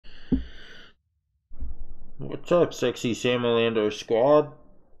What's up, sexy Samalando squad?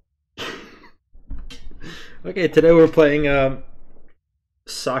 Okay, today we're playing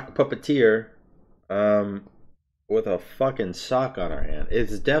sock puppeteer with a fucking sock on our hand.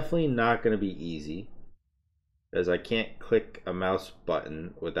 It's definitely not going to be easy because I can't click a mouse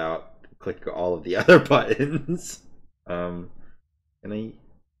button without clicking all of the other buttons. Can I?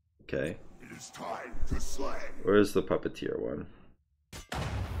 Okay. It is time to slay. Where's the puppeteer one?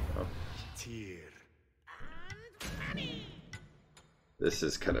 Oh. This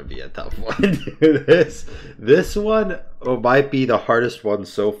is gonna be a tough one. This one might be the hardest one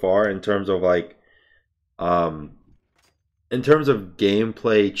so far in terms of like in terms of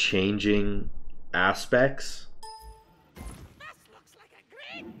gameplay changing aspects.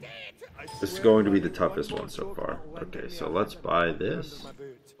 This is going to be the toughest one so far. Okay, so let's buy this.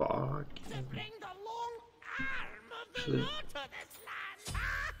 Fuck. Actually,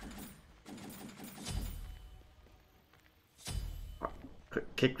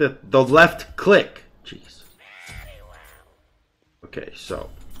 kick the left click. Jeez. Okay, so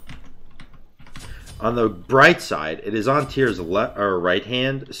on the bright side, it is on Tyr's left or right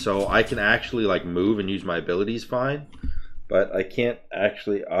hand, so I can actually like move and use my abilities fine, but I can't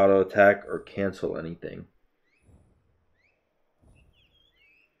actually auto attack or cancel anything.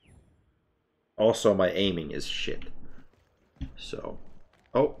 Also, my aiming is shit. So,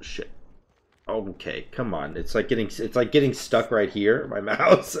 oh shit. Okay, come on. It's like getting stuck right here, my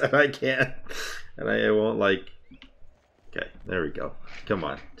mouse, and I can't, and I won't like. Okay, there we go. Come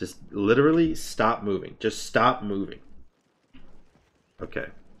on, just literally stop moving. Just stop moving. Okay,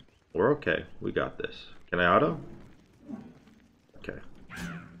 we're okay. We got this. Can I auto? Okay.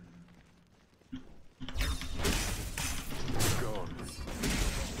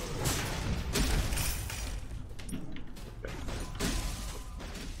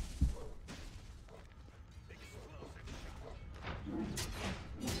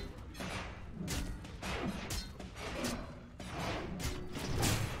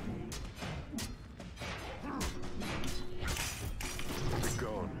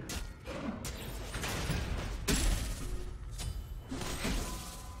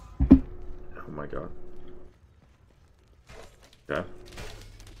 Oh my god. Okay.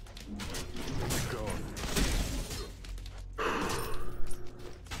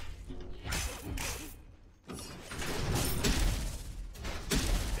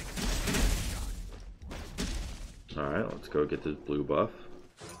 Alright, let's go get this blue buff.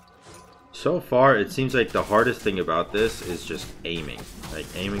 So far, it seems like the hardest thing about this is just aiming. Like,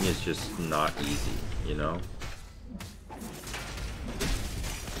 aiming is just not easy, you know?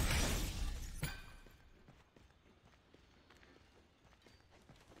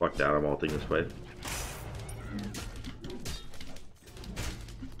 Fuck that, I'm ulting this way.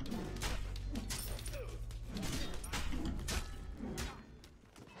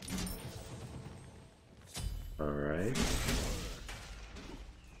 Alright.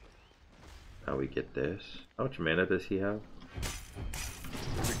 Now we get this. How much mana does he have?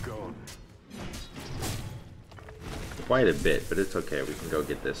 Quite a bit, but it's okay. We can go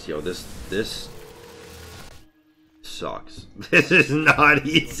get this. Yo, this sucks. This is not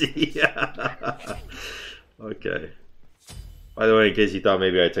easy. Okay. By the way, in case you thought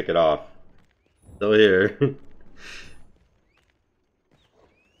maybe I took it off, still here.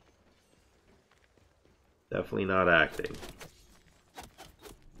 Definitely not acting.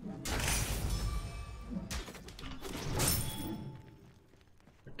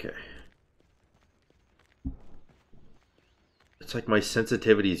 Okay. It's like my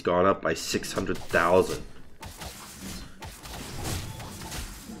sensitivity's gone up by 600,000.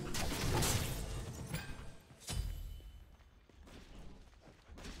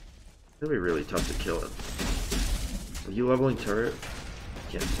 It's gonna be really tough to kill him. Are you leveling turret?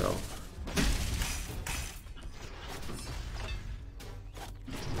 Can't tell.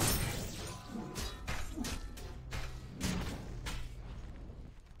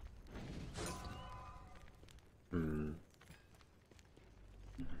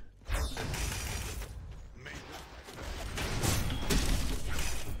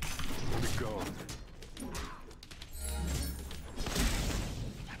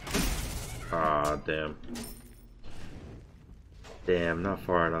 Ah, damn. Damn, not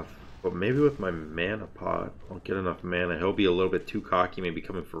far enough. But maybe with my mana pot, I'll get enough mana. He'll be a little bit too cocky, maybe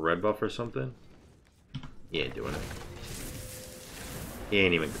coming for red buff or something. He ain't doing it. He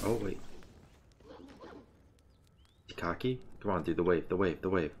ain't even. Oh, wait. Is he cocky? Come on, dude. The wave, the wave, the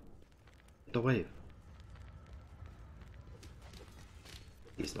wave. The wave.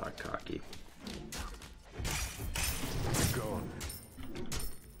 He's not cocky.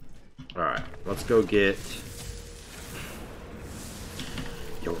 Alright, let's go get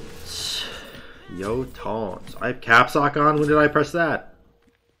Yo, taunts. I have caps lock on. When did I press that?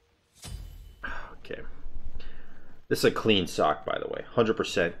 Okay. This is a clean sock, by the way.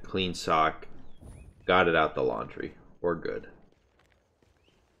 100% clean sock. Got it out the laundry. We're good.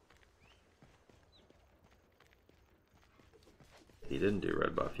 He didn't do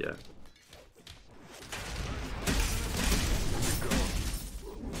red buff yet.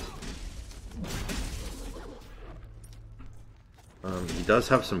 He does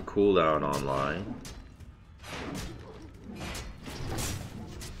have some cooldown online.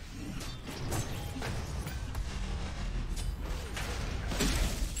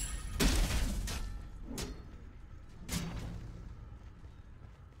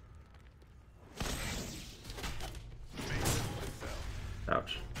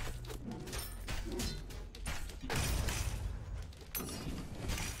 Ouch.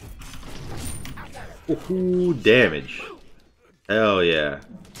 Ooh, damage. Hell yeah.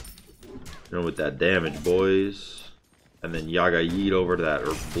 You know, with that damage, boys. And then Yaga yeet over to that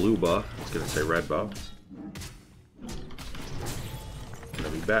blue buff. I was gonna say red buff. Gonna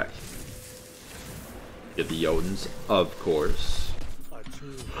be back. Get the Jotuns, of course.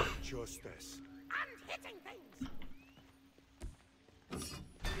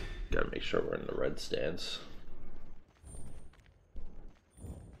 Gotta make sure we're in the red stance.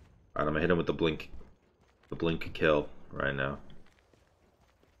 Alright, I'm gonna hit him with the blink kill right now.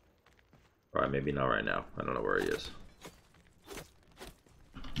 Alright, maybe not right now. I don't know where he is.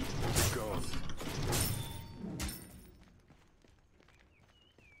 Go.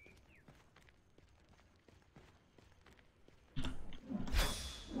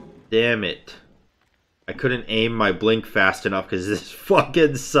 Damn it. I couldn't aim my blink fast enough because this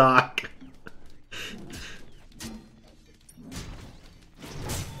fucking sock.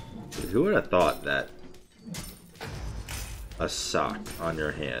 Who would have thought that a sock on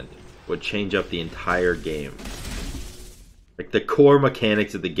your hand would change up the entire game? Like the core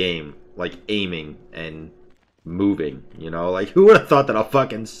mechanics of the game, like aiming and moving, you know? Like who would have thought that a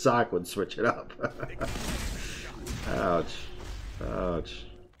fucking sock would switch it up? Ouch. Ouch.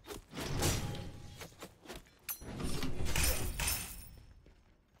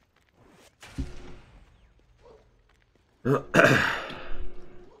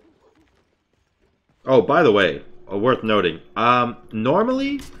 Oh, by the way, worth noting,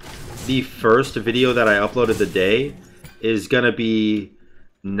 normally the first video that I uploaded the day is gonna be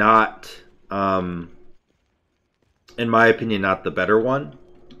not, in my opinion, not the better one.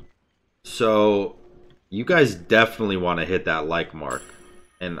 So you guys definitely want to hit that like mark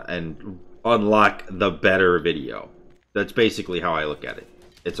and unlock the better video. That's basically how I look at it.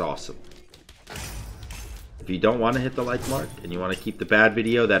 It's awesome. If you don't want to hit the like mark and you want to keep the bad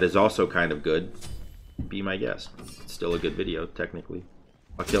video that is also kind of good, be my guest. It's still a good video, technically.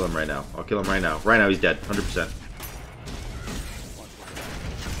 I'll kill him right now. I'll kill him right now. Right now he's dead, 100%.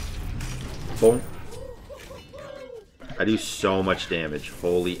 Boom. I do so much damage.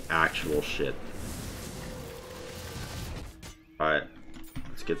 Holy actual shit. Alright.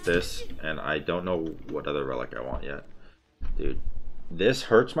 Let's get this. And I don't know what other relic I want yet. Dude. This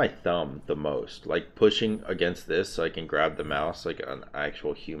hurts my thumb the most. Like pushing against this so I can grab the mouse like an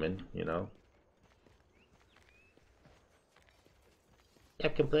actual human, you know?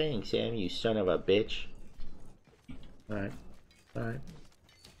 Stop complaining, Sam, you son of a bitch. Alright. Alright.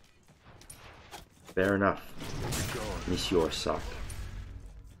 Fair enough. Monsieur suck.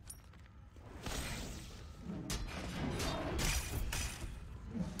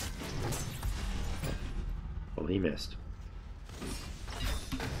 Well, he missed.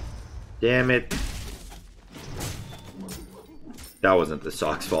 Damn it. That wasn't the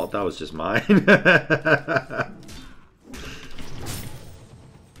sock's fault, that was just mine.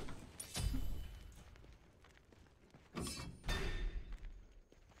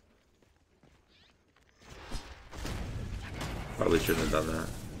 Probably shouldn't have done that.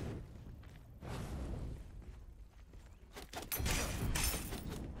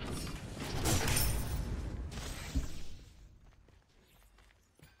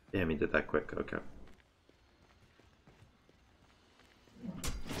 Damn, he did that quick. Okay.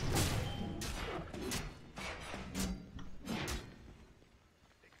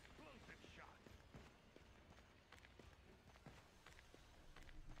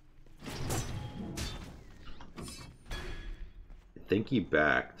 I think he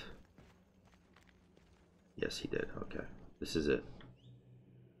backed. Yes, he did. Okay. This is it.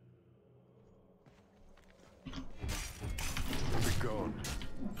 Gone.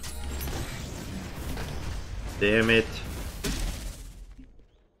 Damn it.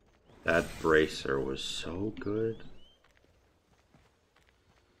 That bracer was so good.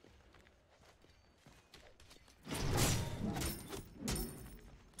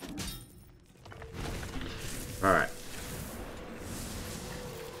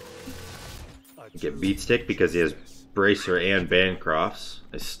 Get beat stick because he has Bracer and Bancrofts.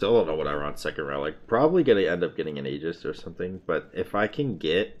 I still don't know what I run second round. Like, probably gonna end up getting an Aegis or something. But if I can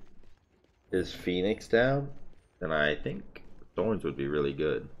get his Phoenix down, then I think Thorns would be really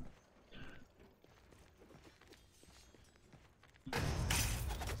good.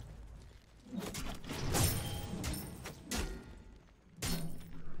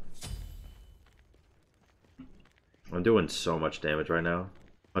 I'm doing so much damage right now.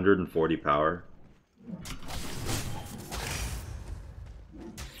 140 power.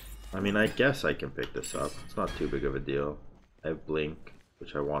 I mean, I guess I can pick this up. It's not too big of a deal. I have Blink,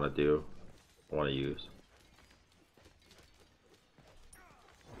 which I want to do. I want to use.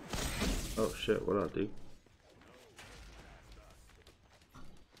 Oh shit, what up, dude?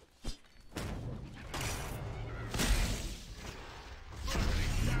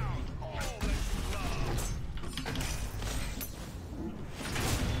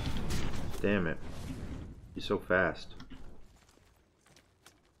 Damn it. He's so fast.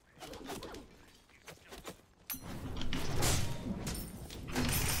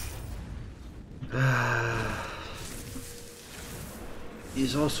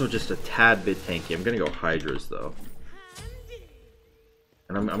 He's also just a tad bit tanky. I'm gonna go Hydras though.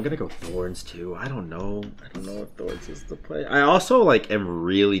 And I'm gonna go Thorns too. I don't know. I don't know if Thorns is the play. I also like am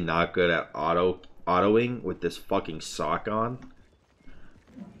really not good at autoing with this fucking sock on.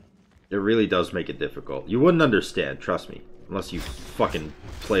 It really does make it difficult. You wouldn't understand, trust me, unless you fucking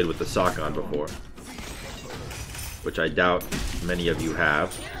played with the sock on before. Which I doubt many of you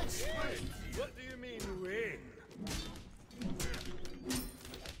have. What do you mean win?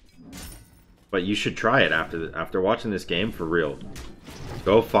 But you should try it after watching this game, for real.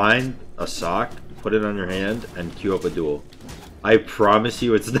 Go find a sock, put it on your hand, and queue up a duel. I promise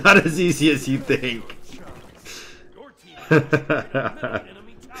you it's not as easy as you think.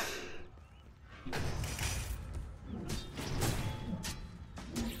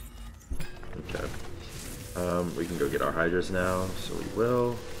 We can go get our Hydras now, so we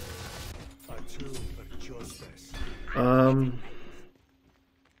will.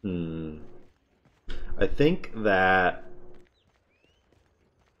 I think that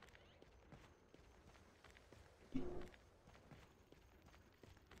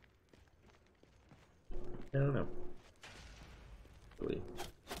I don't know. Really.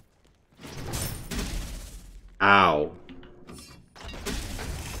 Ow.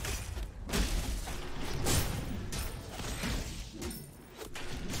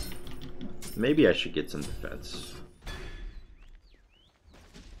 Maybe I should get some defense.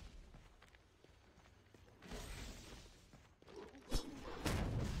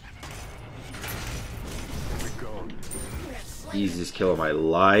 Easiest kill of my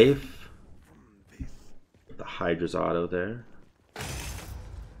life. The Hydra's auto there.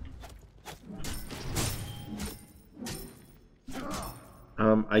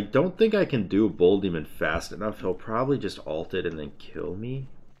 I don't think I can do Bull Demon fast enough. He'll probably just ult it and then kill me.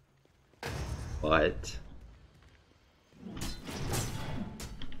 But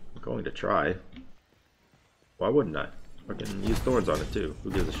I'm going to try. Why wouldn't I? I can use Thorns on it too.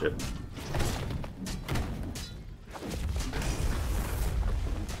 Who gives a shit?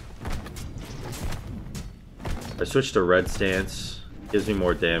 I switched to red stance. Gives me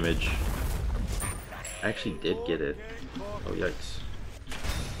more damage. I actually did get it. Oh yikes.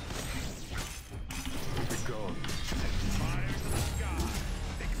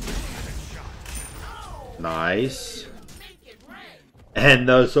 Nice. And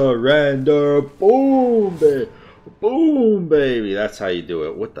the surrender. Boom, baby. Boom, baby. That's how you do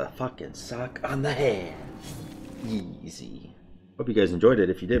it. With the fucking sock on the hand. Easy. Hope you guys enjoyed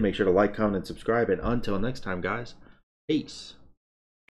it. If you did, make sure to like, comment, and subscribe. And until next time, guys, peace.